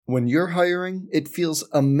When you're hiring, it feels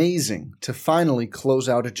amazing to finally close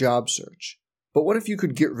out a job search. But what if you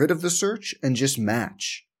could get rid of the search and just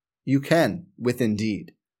match? You can with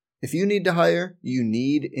Indeed. If you need to hire, you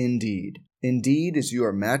need Indeed. Indeed is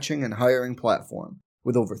your matching and hiring platform.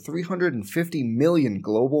 With over 350 million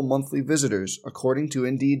global monthly visitors, according to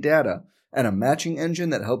Indeed data, and a matching engine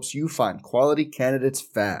that helps you find quality candidates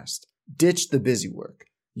fast. Ditch the busy work.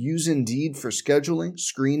 Use Indeed for scheduling,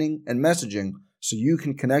 screening, and messaging so you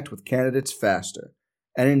can connect with candidates faster.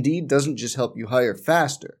 And Indeed doesn't just help you hire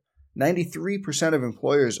faster. 93% of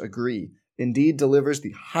employers agree Indeed delivers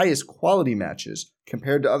the highest quality matches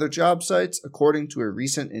compared to other job sites, according to a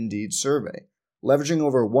recent Indeed survey. Leveraging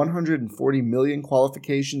over 140 million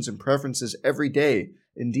qualifications and preferences every day,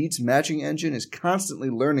 Indeed's matching engine is constantly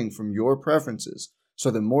learning from your preferences, so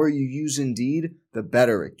the more you use Indeed, the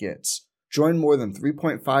better it gets. Join more than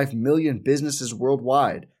 3.5 million businesses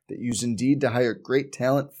worldwide that use Indeed to hire great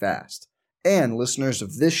talent fast. And listeners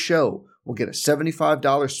of this show will get a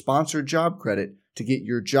 $75 sponsored job credit to get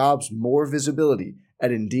your jobs more visibility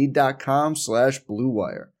at Indeed.com/Blue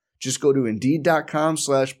Wire. Just go to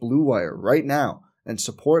Indeed.com/Blue Wire right now and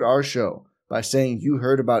support our show by saying you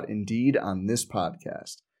heard about Indeed on this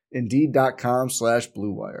podcast.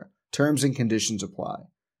 Indeed.com/Blue Wire. Terms and conditions apply.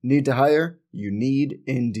 Need to hire? You need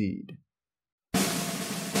Indeed.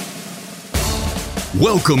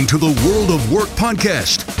 Welcome to the World of Work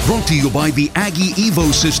podcast, brought to you by the Aggie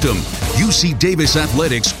Evo System, UC Davis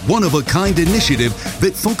Athletics' one-of-a-kind initiative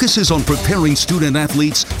that focuses on preparing student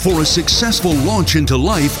athletes for a successful launch into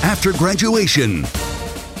life after graduation.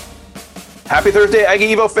 Happy Thursday,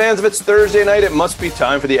 Aggie Evo fans. If it's Thursday night, it must be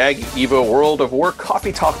time for the Aggie Evo World of Work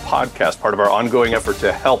Coffee Talk podcast, part of our ongoing effort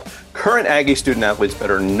to help current Aggie student athletes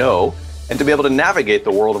better know and to be able to navigate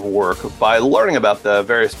the world of work by learning about the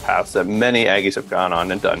various paths that many Aggies have gone on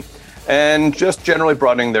and done, and just generally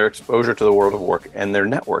broadening their exposure to the world of work and their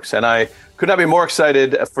networks. And I could not be more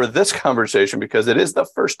excited for this conversation because it is the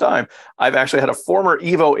first time I've actually had a former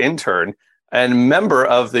Evo intern and member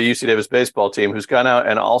of the UC Davis baseball team who's gone out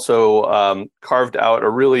and also carved out a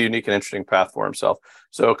really unique and interesting path for himself.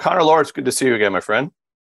 So Connor Lawrence, good to see you again, my friend.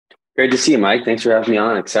 Great to see you, Mike. Thanks for having me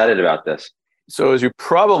on. Excited about this. So as you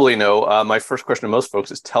probably know, my first question to most folks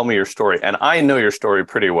is tell me your story. And I know your story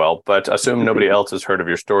pretty well, but assume nobody else has heard of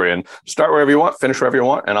your story. And start wherever you want, finish wherever you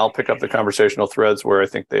want, and I'll pick up the conversational threads where I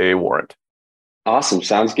think they warrant. Awesome.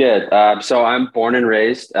 Sounds good. So I'm born and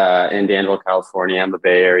raised in Danville, California. I'm a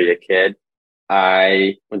Bay Area kid.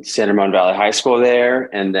 I went to San Ramon Valley High School there,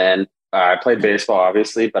 and then I played baseball,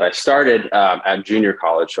 obviously, but I started at junior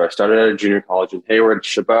college. So I started at a junior college in Hayward,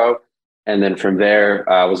 Chabot. And then from there,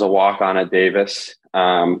 I was a walk-on at Davis,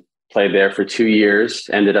 played there for 2 years,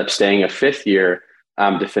 ended up staying a fifth year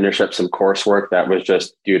to finish up some coursework that was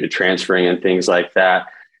just due to transferring and things like that.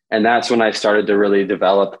 And that's when I started to really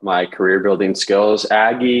develop my career building skills.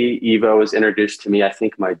 Aggie Evo was introduced to me, I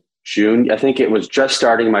think it was just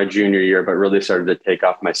starting my junior year, but really started to take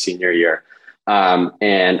off my senior year.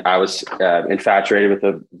 And I was infatuated with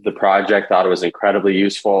the project, thought it was incredibly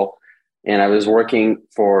useful. And I was working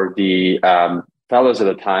for the fellows at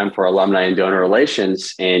the time for alumni and donor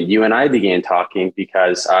relations. And you and I began talking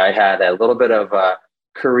because I had a little bit of a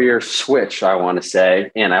career switch, I want to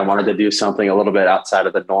say. And I wanted to do something a little bit outside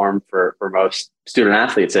of the norm for most student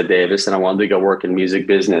athletes at Davis. And I wanted to go work in music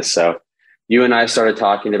business. So you and I started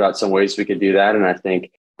talking about some ways we could do that. And I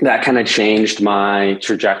think that kind of changed my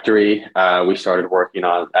trajectory. We started working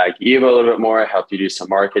on Aggie Evo a little bit more. I helped you do some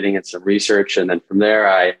marketing and some research. And then from there,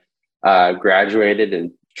 I graduated,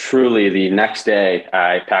 and truly the next day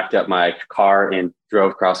I packed up my car and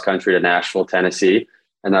drove cross country to Nashville, Tennessee.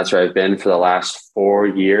 And that's where I've been for the last 4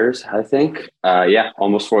 years, I think.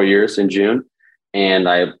 Almost 4 years in June. And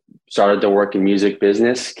I started to work in music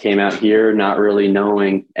business, came out here not really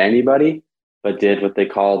knowing anybody, but did what they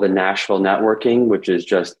call the Nashville networking, which is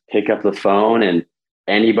just pick up the phone and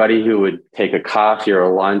anybody who would take a coffee or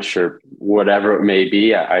a lunch or whatever it may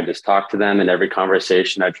be, I just talked to them. And every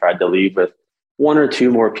conversation I tried to leave with one or two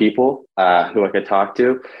more people who I could talk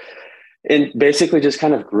to, and basically just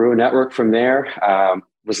kind of grew a network from there.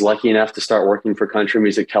 Was lucky enough to start working for Country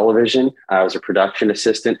Music Television. I was a production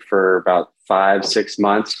assistant for about 5-6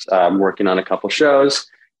 months, working on a couple shows.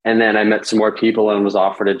 And then I met some more people and was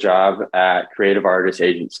offered a job at Creative Artists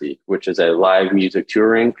Agency, which is a live music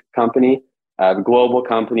touring company. Global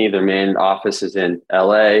company. Their main office is in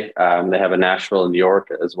LA. They have a Nashville and New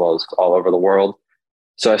York, as well as all over the world.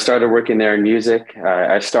 So I started working there in music.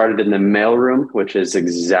 I started in the mailroom, which is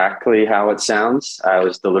exactly how it sounds. I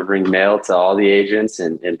was delivering mail to all the agents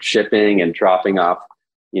and shipping and dropping off,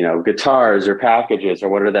 guitars or packages or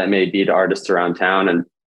whatever that may be to artists around town. And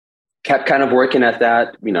kept kind of working at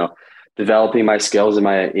that, developing my skills in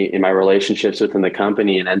my relationships within the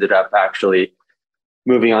company, and ended up actually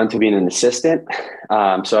moving on to being an assistant.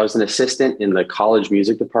 So I was an assistant in the college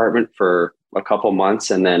music department for a couple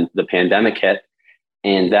months, and then the pandemic hit,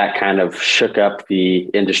 and that kind of shook up the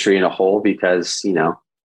industry in a whole because,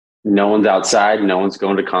 no one's outside, no one's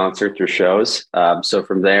going to concerts or shows. So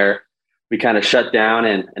from there, we kind of shut down,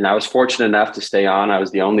 and I was fortunate enough to stay on. I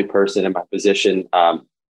was the only person in my position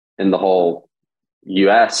in the whole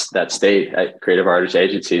US that stayed at Creative Artists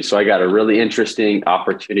Agency. So I got a really interesting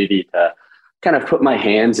opportunity to kind of put my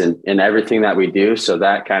hands in everything that we do. So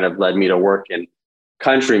that kind of led me to work in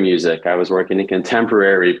country music. I was working in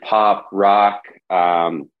contemporary, pop, rock,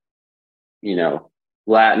 Latin.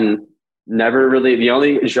 Never really, the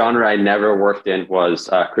only genre I never worked in was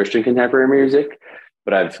Christian contemporary music,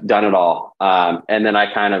 but I've done it all. And then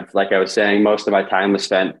I kind of, like I was saying, most of my time was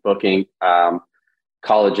spent booking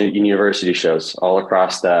college and university shows all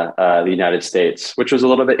across the United States, which was a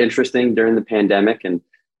little bit interesting during the pandemic. And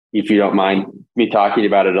if you don't mind me talking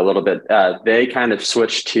about it a little bit, they kind of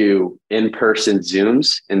switched to in-person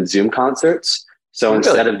Zooms and Zoom concerts. So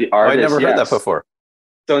instead of the artists, I never heard that before.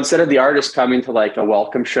 So instead of the artists coming to like a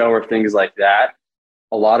welcome show or things like that,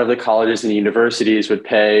 a lot of the colleges and universities would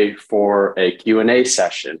pay for a Q&A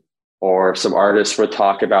session, or some artists would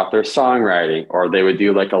talk about their songwriting, or they would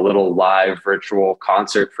do like a little live virtual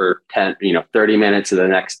concert for 30 minutes, and the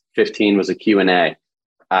next 15 was a Q&A,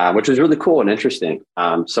 which was really cool and interesting.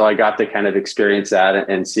 So I got to kind of experience that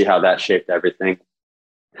and see how that shaped everything.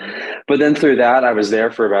 But then through that, I was there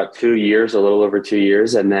for about 2 years, a little over 2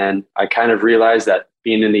 years. And then I kind of realized that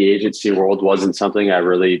being in the agency world wasn't something I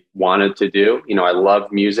really wanted to do. I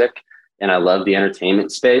love music and I love the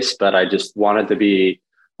entertainment space, but I just wanted to be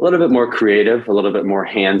a little bit more creative, a little bit more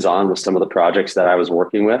hands-on with some of the projects that I was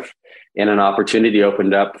working with. And an opportunity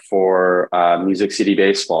opened up for Music City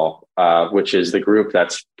Baseball, which is the group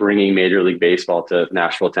that's bringing Major League Baseball to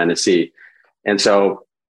Nashville, Tennessee. And so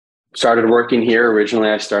started working here. Originally,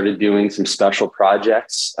 I started doing some special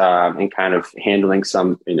projects and kind of handling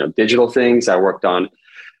some, digital things. I worked on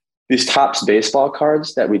these Topps baseball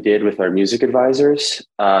cards that we did with our music advisors.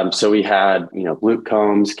 So we had, Luke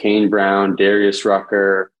Combs, Kane Brown, Darius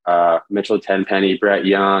Rucker, Mitchell Tenpenny, Brett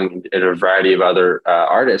Young, and a variety of other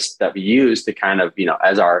artists that we used to kind of,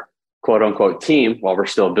 as our quote unquote team while we're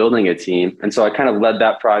still building a team. And so I kind of led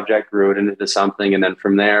that project, grew it into something. And then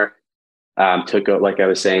from there, took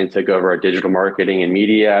over our digital marketing and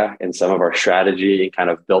media and some of our strategy, and kind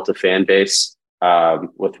of built a fan base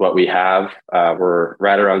with what we have. We're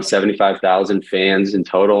right around 75,000 fans in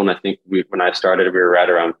total. And I think when I started, we were right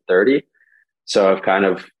around 30. So I've kind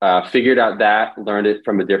of figured out that, learned it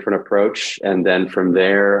from a different approach. And then from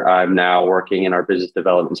there, I'm now working in our business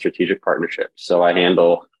development strategic partnerships. So I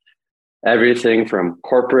handle everything from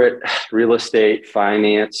corporate, real estate,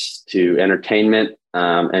 finance to entertainment,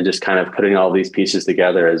 and just kind of putting all these pieces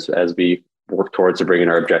together as we work towards bringing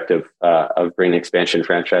our objective of bringing expansion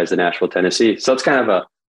franchise to Nashville, Tennessee. So it's kind of a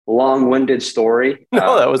long-winded story.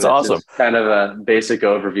 No, that was awesome. Kind of a basic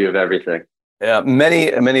overview of everything. Yeah,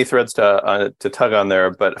 many threads to tug on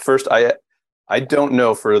there. But first, I don't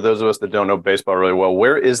know, for those of us that don't know baseball really well,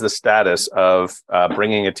 where is the status of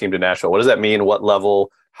bringing a team to Nashville? What does that mean? What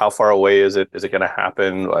level? How far away is it? Is it going to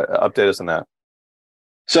happen? Update us on that.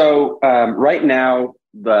 So right now,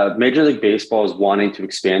 the Major League Baseball is wanting to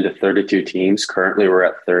expand to 32 teams. Currently, we're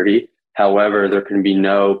at 30. However, there can be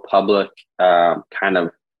no public kind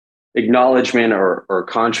of acknowledgement or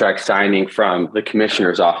contract signing from the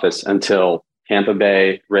commissioner's office until Tampa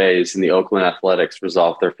Bay Rays and the Oakland Athletics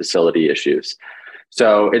resolve their facility issues.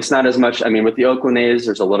 So it's not as much, with the Oakland A's,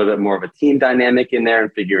 there's a little bit more of a team dynamic in there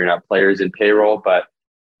and figuring out players and payroll, but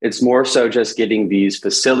it's more so just getting these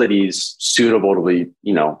facilities suitable to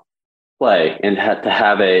play and to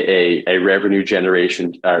have a revenue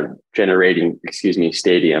generating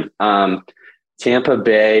stadium. Tampa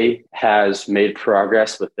Bay has made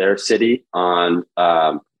progress with their city on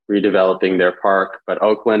redeveloping their park, but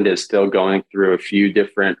Oakland is still going through a few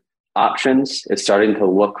different options. It's starting to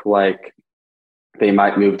look like they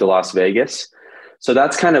might move to Las Vegas. So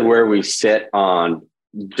that's kind of where we sit on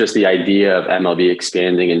just the idea of MLB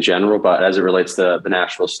expanding in general, but as it relates to the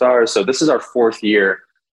Nashville Stars. So this is our 4th year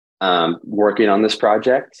working on this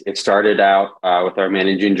project. It started out with our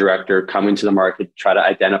managing director coming to the market to try to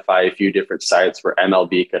identify a few different sites where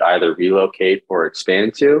MLB could either relocate or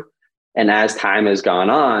expand to. And as time has gone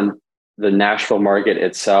on, the Nashville market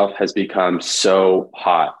itself has become so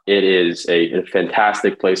hot. It is a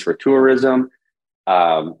fantastic place for tourism,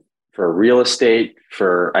 for real estate,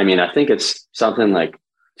 I think it's something like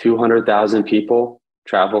 200,000 people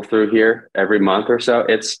travel through here every month or so.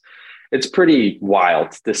 It's pretty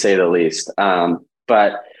wild, to say the least.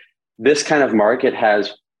 But this kind of market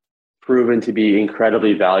has proven to be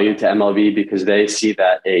incredibly valued to MLB because they see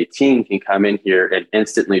that a team can come in here and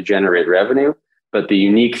instantly generate revenue. But the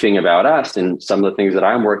unique thing about us and some of the things that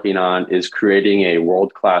I'm working on is creating a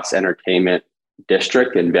world-class entertainment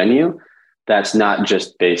district and venue that's not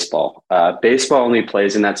just baseball. Baseball only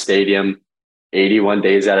plays in that stadium 81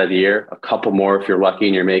 days out of the year, a couple more if you're lucky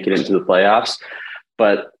and you're making it into the playoffs.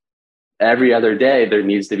 But every other day, there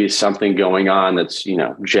needs to be something going on that's,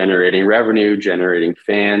 generating revenue, generating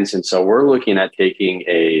fans. And so we're looking at taking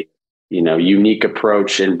a, unique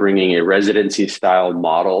approach and bringing a residency style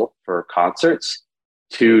model for concerts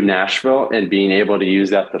to Nashville and being able to use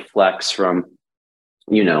that to flex from,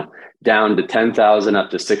 down to 10,000 up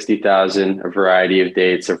to 60,000, a variety of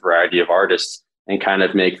dates, a variety of artists, and kind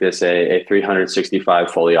of make this a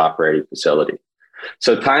 365 fully operating facility.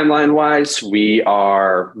 So timeline wise, we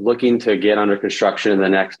are looking to get under construction in the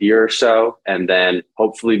next year or so, and then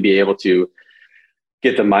hopefully be able to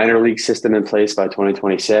get the minor league system in place by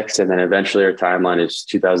 2026. And then eventually our timeline is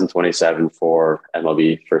 2027 for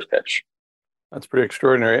MLB first pitch. That's pretty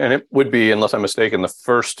extraordinary. And it would be, unless I'm mistaken, the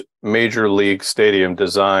first major league stadium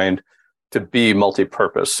designed to be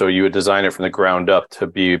multi-purpose. So you would design it from the ground up to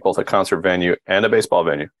be both a concert venue and a baseball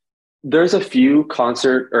venue. There's a few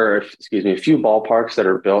ballparks that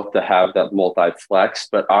are built to have that multi-flex,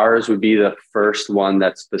 but ours would be the first one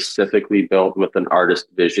that's specifically built with an artist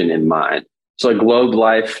vision in mind. So Globe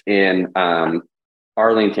Life in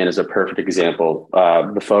Arlington is a perfect example.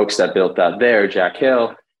 The folks that built that there, Jack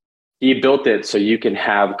Hill, he built it so you can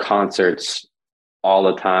have concerts all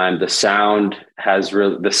the time. The sound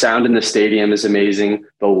in the stadium is amazing.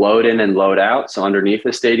 The load in and load out. So underneath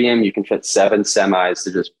the stadium, you can fit 7 semis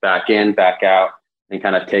to just back in, back out, and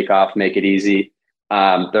kind of take off, make it easy.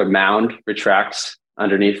 The mound retracts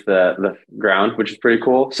underneath the ground, which is pretty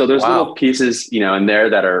cool. So there's little pieces, in there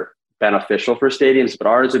that are beneficial for stadiums, but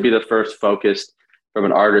ours would be the first focused from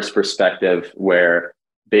an artist perspective, where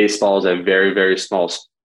baseball is a very, very small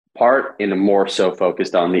part and more so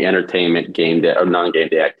focused on the entertainment game day or non-game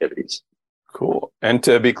day activities. Cool. And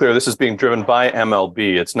to be clear, this is being driven by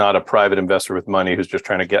MLB. It's not a private investor with money who's just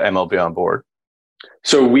trying to get MLB on board.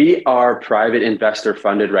 So we are private investor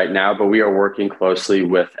funded right now, but we are working closely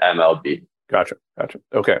with MLB. Gotcha.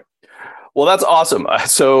 Okay. Well, that's awesome.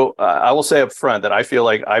 So I will say up front that I feel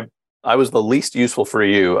like I was the least useful for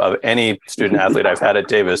you of any student athlete I've had at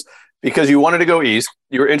Davis, because you wanted to go east.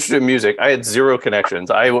 You were interested in music. I had zero connections.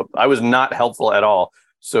 I was not helpful at all.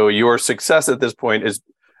 So your success at this point is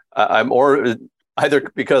either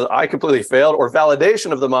because I completely failed or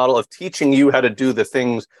validation of the model of teaching you how to do the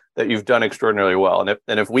things that you've done extraordinarily well.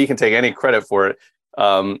 And if we can take any credit for it,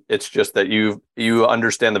 it's just that you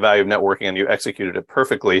understand the value of networking and you executed it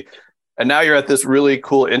perfectly. And now you're at this really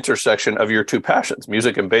cool intersection of your two passions,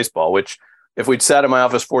 music and baseball, which if we'd sat in my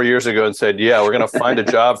office 4 years ago and said, yeah, we're going to find a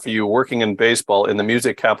job for you working in baseball in the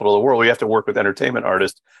music capital of the world, we have to work with entertainment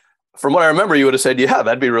artists. From what I remember, you would have said, yeah,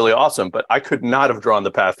 that'd be really awesome. But I could not have drawn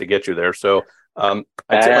the path to get you there. So I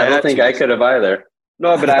don't think I could have either.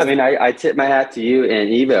 No, but I mean, I tip my hat to you and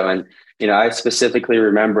Evo. And, I specifically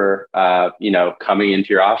remember, coming into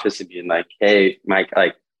your office and being like, hey, Mike,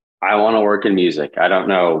 I want to work in music. I don't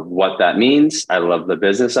know what that means. I love the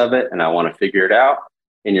business of it and I want to figure it out.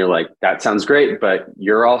 And you're like, that sounds great, but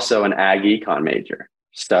you're also an ag econ major.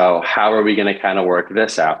 So how are we going to kind of work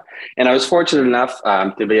this out? And I was fortunate enough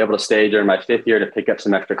to be able to stay during my 5th year to pick up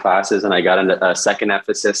some extra classes. And I got into a second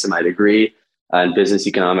emphasis in my degree in business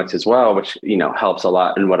economics as well, which, helps a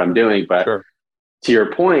lot in what I'm doing. But sure. To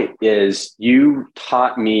your point is you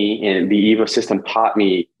taught me, and the Evo system taught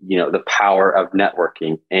me, the power of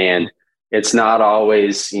networking. And it's not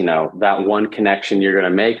always, that one connection you're going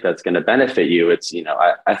to make that's going to benefit you. It's,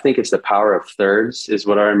 I think it's the power of thirds is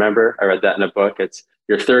what I remember. I read that in a book. It's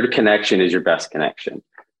your third connection is your best connection.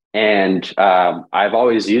 And I've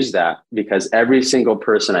always used that because every single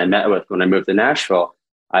person I met with when I moved to Nashville,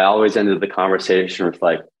 I always ended the conversation with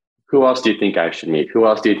like, who else do you think I should meet? Who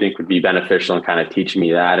else do you think would be beneficial and kind of teach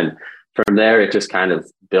me that? And from there, it just kind of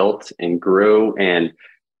built and grew. And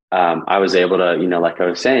I was able to, like I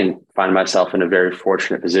was saying, find myself in a very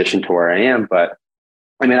fortunate position to where I am. But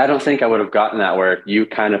I mean, I don't think I would have gotten that where you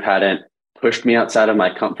kind of hadn't pushed me outside of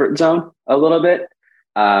my comfort zone a little bit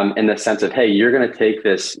in the sense of, hey, you're going to take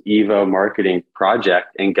this Evo marketing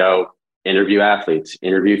project and go interview athletes,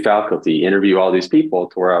 interview faculty, interview all these people,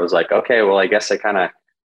 to where I was like, okay, well, I guess I kind of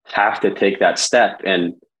have to take that step.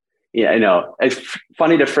 And, it's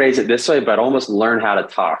funny to phrase it this way, but almost learn how to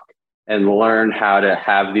talk and learn how to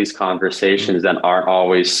have these conversations that aren't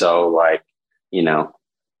always so like,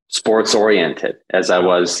 sports oriented as I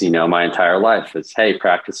was, my entire life. It's, hey,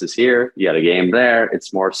 practice is here. You got a game there.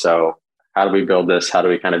 It's more so, how do we build this? How do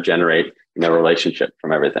we kind of generate, relationship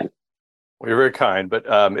from everything? Well, you're very kind, but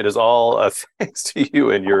it is all thanks to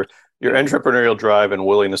you and your entrepreneurial drive and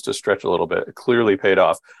willingness to stretch a little bit. It clearly paid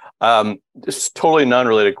off. Just totally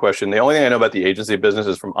non-related question. The only thing I know about the agency business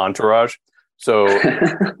is from Entourage. So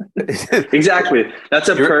exactly. That's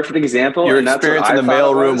a perfect example. Your experience in the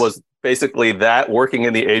mailroom was basically that, working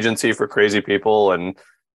in the agency for crazy people. And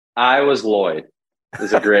I was Lloyd.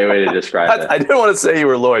 Is a great way to describe it. I didn't want to say you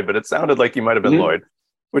were Lloyd, but it sounded like you might have been Lloyd,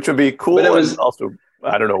 which would be cool. But it was also,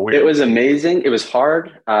 I don't know, weird. It was amazing. It was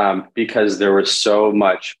hard because there was so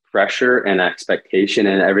much pressure and expectation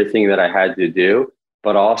and everything that I had to do.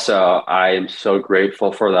 But also, I am so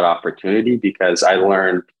grateful for that opportunity because I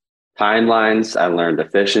learned timelines, I learned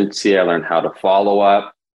efficiency, I learned how to follow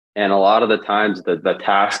up. And a lot of the times, the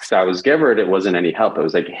tasks I was given, it wasn't any help. It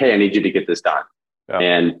was like, hey, I need you to get this done. Yeah.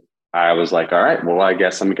 And I was like, all right, well, I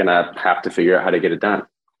guess I'm going to have to figure out how to get it done.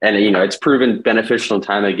 And, it's proven beneficial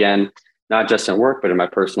time again, not just in work, but in my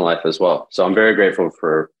personal life as well. So I'm very grateful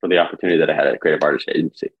for the opportunity that I had at Creative Artist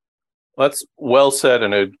Agency. Well, that's well said,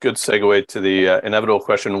 and a good segue to the inevitable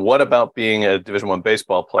question. What about being a Division I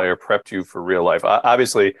baseball player prepped you for real life?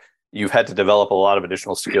 Obviously, you've had to develop a lot of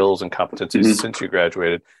additional skills and competencies since you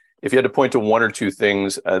graduated. If you had to point to one or two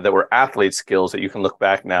things that were athlete skills that you can look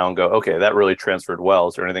back now and go, okay, that really transferred well,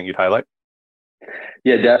 is there anything you'd highlight?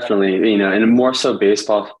 Yeah, definitely. And more so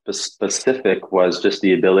baseball specific was just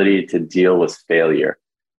the ability to deal with failure.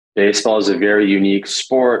 Baseball is a very unique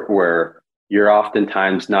sport where you're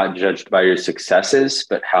oftentimes not judged by your successes,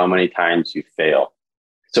 but how many times you fail.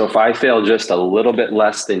 So if I fail just a little bit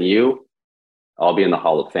less than you, I'll be in the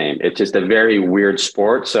Hall of Fame. It's just a very weird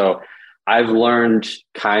sport. So I've learned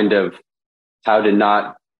kind of how to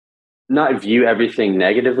not view everything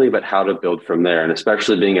negatively, but how to build from there. And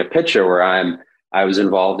especially being a pitcher where I was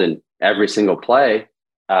involved in every single play.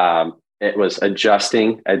 It was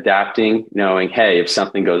adjusting, adapting, knowing, hey, if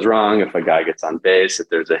something goes wrong, if a guy gets on base, if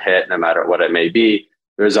there's a hit, no matter what it may be,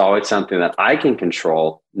 there's always something that I can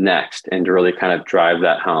control next and to really kind of drive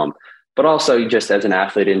that home. But also just as an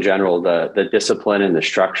athlete in general, the discipline and the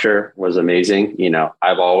structure was amazing.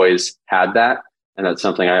 I've always had that. And that's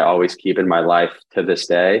something I always keep in my life to this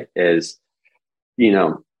day is,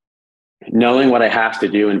 knowing what I have to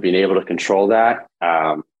do and being able to control that.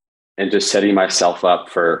 And just setting myself up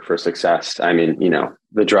for success. I mean,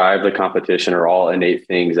 the drive, the competition are all innate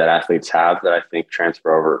things that athletes have that I think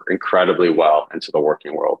transfer over incredibly well into the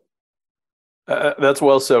working world. That's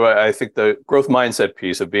well said. I think the growth mindset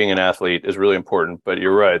piece of being an athlete is really important, but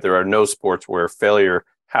you're right. There are no sports where failure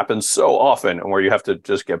happens so often and where you have to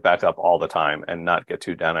just get back up all the time and not get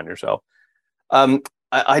too down on yourself.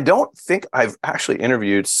 I don't think I've actually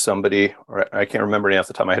interviewed somebody, or I can't remember any off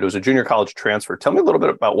the top of my head. It was a junior college transfer. Tell me a little bit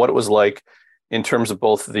about what it was like in terms of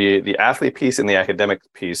both the athlete piece and the academic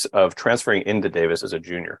piece of transferring into Davis as a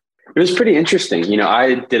junior. It was pretty interesting.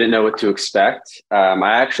 I didn't know what to expect.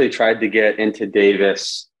 I actually tried to get into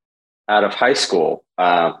Davis out of high school,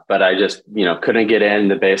 but I just, couldn't get in.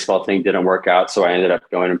 The baseball thing didn't work out. So I ended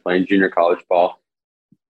up going and playing junior college ball.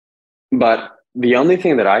 But the only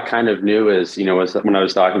thing that I kind of knew is, was when I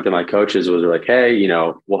was talking to my coaches was like, hey,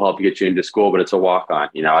 we'll help you get you into school, but it's a walk-on.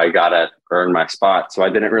 I got to earn my spot. So I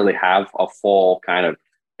didn't really have a full kind of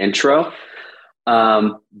intro.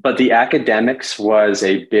 But the academics was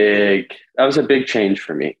a big change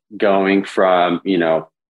for me going from,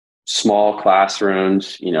 small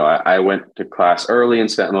classrooms. I went to class early and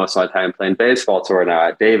spent most of my time playing baseball. So now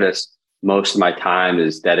at Davis, most of my time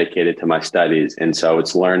is dedicated to my studies. And so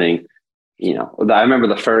it's learning. I remember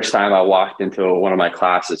the first time I walked into one of my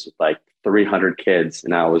classes with like 300 kids,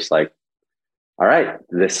 and I was like, "All right,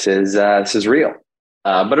 this is real."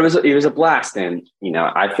 But it was a blast, and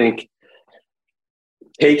I think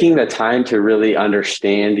taking the time to really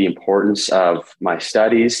understand the importance of my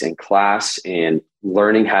studies and class, and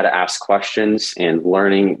learning how to ask questions, and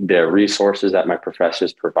learning the resources that my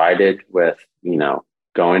professors provided with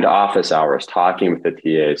going to office hours, talking with the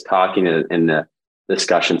TAs, talking in the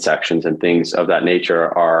discussion sections and things of that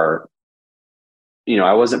nature are,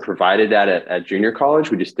 I wasn't provided that at junior college.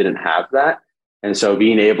 We just didn't have that. And so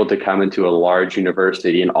being able to come into a large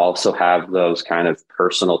university and also have those kind of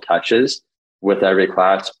personal touches with every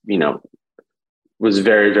class, was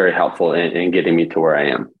very, very helpful in getting me to where I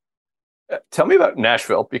am. Tell me about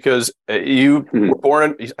Nashville, because you were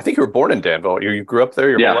born in, I think you were born in Danville. You grew up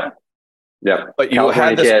there. Yeah. But you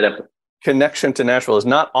had this, connection to Nashville is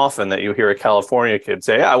not often that you hear a California kid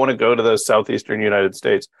say, I want to go to the Southeastern United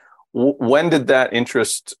States. When did that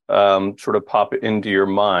interest sort of pop into your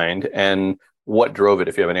mind, and what drove it,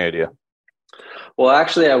 if you have any idea? Well,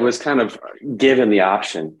 actually, I was kind of given the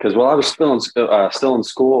option because while I was still in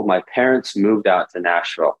school, my parents moved out to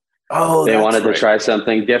Nashville. Oh, they wanted to try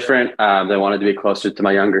something different. They wanted to be closer to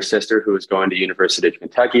my younger sister, who was going to University of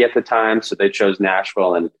Kentucky at the time. So they chose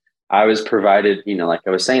Nashville, and I was provided, like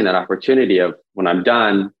I was saying, that opportunity of when I'm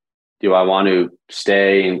done, do I want to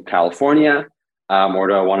stay in California? Or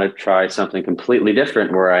do I want to try something completely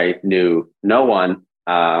different where I knew no one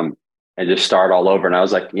and just start all over? And I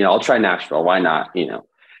was like, I'll try Nashville. Why not?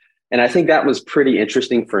 And I think that was pretty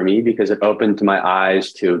interesting for me because it opened my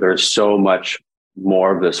eyes to there's so much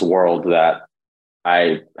more of this world that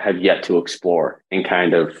I have yet to explore and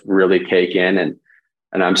kind of really take in. And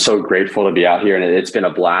I'm so grateful to be out here. And it's been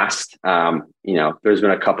a blast. There's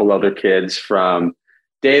been a couple other kids from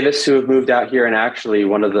Davis who have moved out here. And actually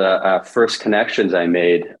one of the first connections I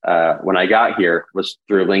made when I got here was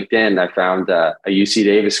through LinkedIn. I found a UC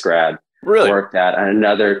Davis grad worked at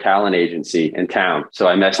another talent agency in town. So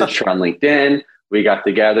I messaged her on LinkedIn. We got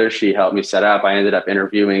together. She helped me set up. I ended up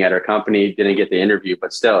interviewing at her company, didn't get the interview,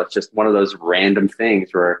 but still, it's just one of those random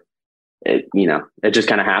things where it just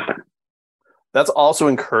kind of happened. That's also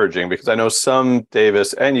encouraging because I know some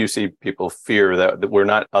Davis and UC people fear that we're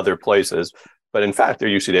not other places. But in fact, there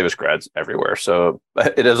are UC Davis grads everywhere. So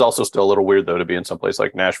it is also still a little weird, though, to be in some place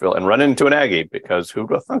like Nashville and run into an Aggie because who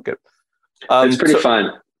would have thunk it? It's pretty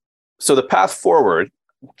fun. So the path forward,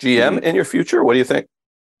 GM in your future, what do you think?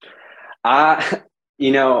 I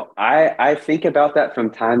think about that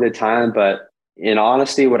from time to time. But in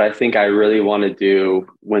honesty, what I think I really want to do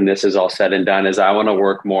when this is all said and done is I want to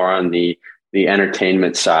work more on the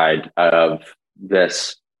entertainment side of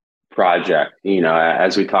this project.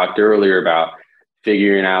 As we talked earlier about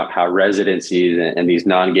figuring out how residencies and these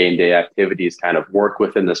non-game day activities kind of work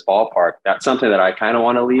within this ballpark. That's something that I kind of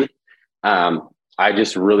want to lead. I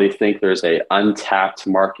just really think there's a untapped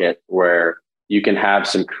market where you can have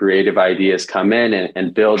some creative ideas come in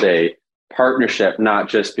and build a partnership, not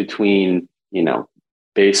just between,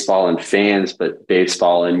 baseball and fans, but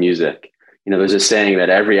baseball and music. There's a saying that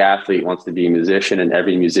every athlete wants to be a musician and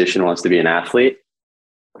every musician wants to be an athlete.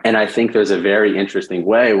 And I think there's a very interesting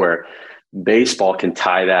way where baseball can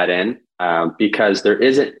tie that in because there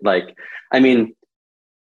isn't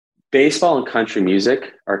baseball and country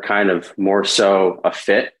music are kind of more so a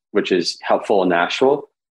fit, which is helpful in Nashville,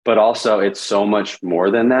 but also it's so much more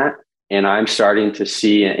than that. And I'm starting to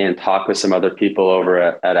see and talk with some other people over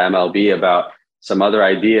at MLB about some other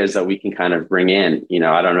ideas that we can kind of bring in.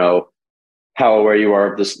 I don't know how aware you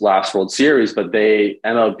are of this last World Series, but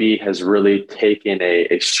MLB has really taken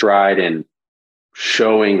a stride in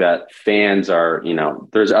showing that fans are,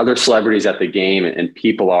 there's other celebrities at the game and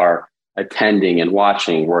people are attending and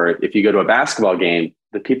watching, where if you go to a basketball game,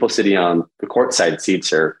 the people sitting on the courtside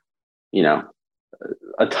seats are,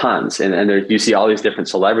 a tons. And there, you see all these different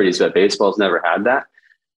celebrities, but baseball's never had that.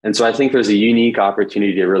 And so I think there's a unique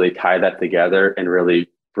opportunity to really tie that together and really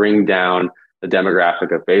bring down the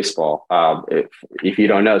demographic of baseball. If you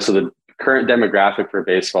don't know, so the current demographic for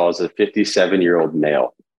baseball is a 57-year-old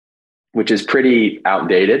male, which is pretty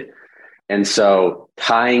outdated. And so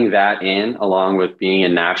tying that in along with being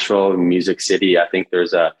in Nashville, Music City, I think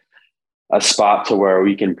there's a spot to where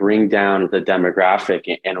we can bring down the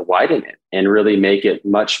demographic and widen it and really make it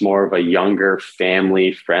much more of a younger,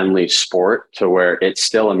 family-friendly sport to where it's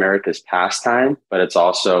still America's pastime, but it's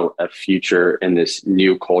also a future in this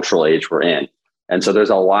new cultural age we're in. And so there's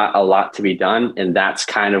a lot to be done. And that's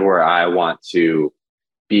kind of where I want to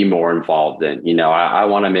be more involved in. I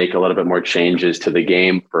want to make a little bit more changes to the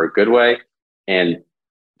game for a good way and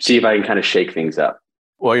see if I can kind of shake things up.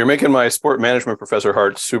 Well, you're making my sport management professor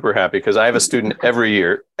heart super happy because I have a student every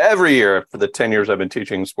year for the 10 years I've been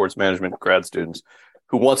teaching sports management grad students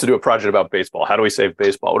who wants to do a project about baseball. How do we save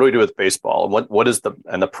baseball? What do we do with baseball? What is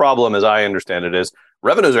the problem, as I understand it, is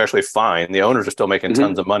revenues are actually fine. The owners are still making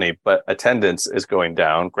tons of money, but attendance is going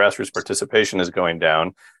down. Grassroots participation is going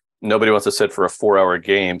down. Nobody wants to sit for a 4-hour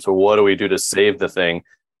game. So what do we do to save the thing?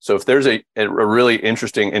 So if there's a really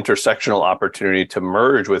interesting intersectional opportunity to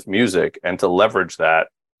merge with music and to leverage that,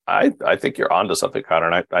 I think you're onto something,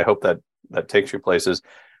 Connor. And I hope that takes you places.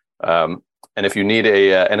 And if you need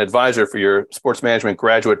an advisor for your sports management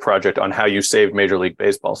graduate project on how you saved Major League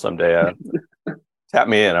Baseball someday, tap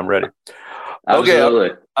me in. I'm ready. Absolutely.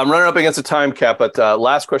 Okay, I'm running up against a time cap, but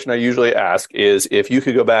last question I usually ask is if you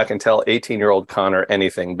could go back and tell 18-year-old Connor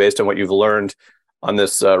anything based on what you've learned on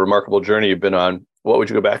this remarkable journey you've been on, what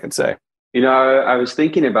would you go back and say? I was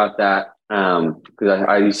thinking about that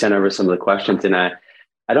because you sent over some of the questions, and I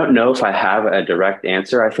don't know if I have a direct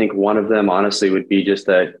answer. I think one of them, honestly, would be just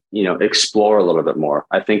to, explore a little bit more.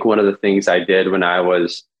 I think one of the things I did when I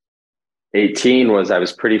was 18 was I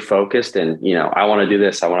was pretty focused and, I want to do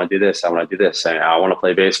this. I want to do this. I want to do this. And I want to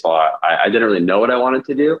play baseball. I didn't really know what I wanted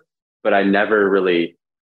to do, but I never really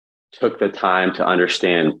took the time to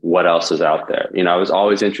understand what else is out there. I was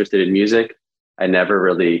always interested in music. I never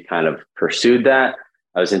really kind of pursued that.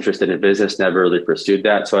 I was interested in business, never really pursued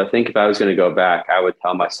that. So I think if I was going to go back, I would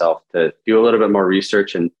tell myself to do a little bit more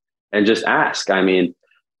research and just ask. I mean,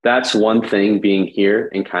 that's one thing, being here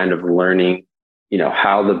and kind of learning,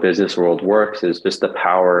 how the business world works, is just the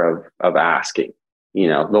power of asking.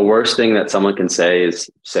 The worst thing that someone can say is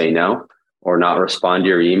say no or not respond to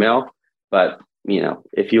your email. But,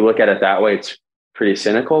 if you look at it that way, it's pretty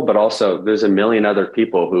cynical, but also there's a million other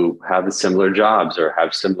people who have similar jobs or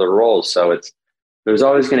have similar roles. So there's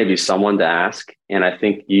always going to be someone to ask. And I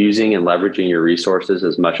think using and leveraging your resources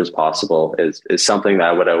as much as possible is something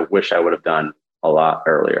that I wish I would have done a lot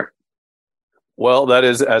earlier. Well, that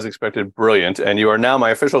is, as expected, brilliant. And you are now my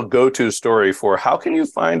official go-to story for how can you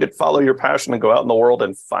find it, follow your passion, and go out in the world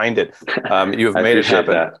and find it. You have made it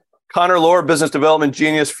happen. That. Connor Lohr, business development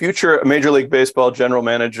genius, future Major League Baseball general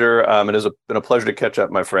manager. It has been a pleasure to catch up,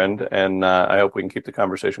 my friend. And I hope we can keep the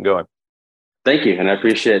conversation going. Thank you. And I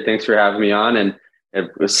appreciate it. Thanks for having me on. And it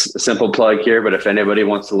was a simple plug here, but if anybody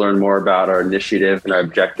wants to learn more about our initiative and our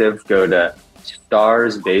objective, go to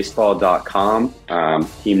starsbaseball.com.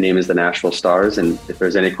 Team name is the Nashville Stars. And if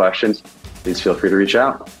there's any questions, please feel free to reach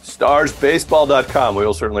out. Starsbaseball.com. We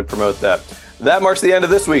will certainly promote that. That marks the end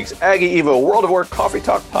of this week's Aggie Evo World of Work Coffee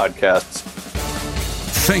Talk podcasts.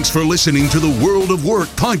 Thanks for listening to the World of Work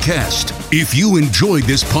podcast. If you enjoyed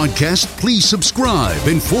this podcast, please subscribe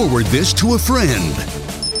and forward this to a friend.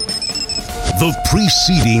 The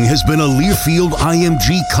preceding has been a Learfield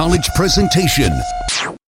IMG College presentation.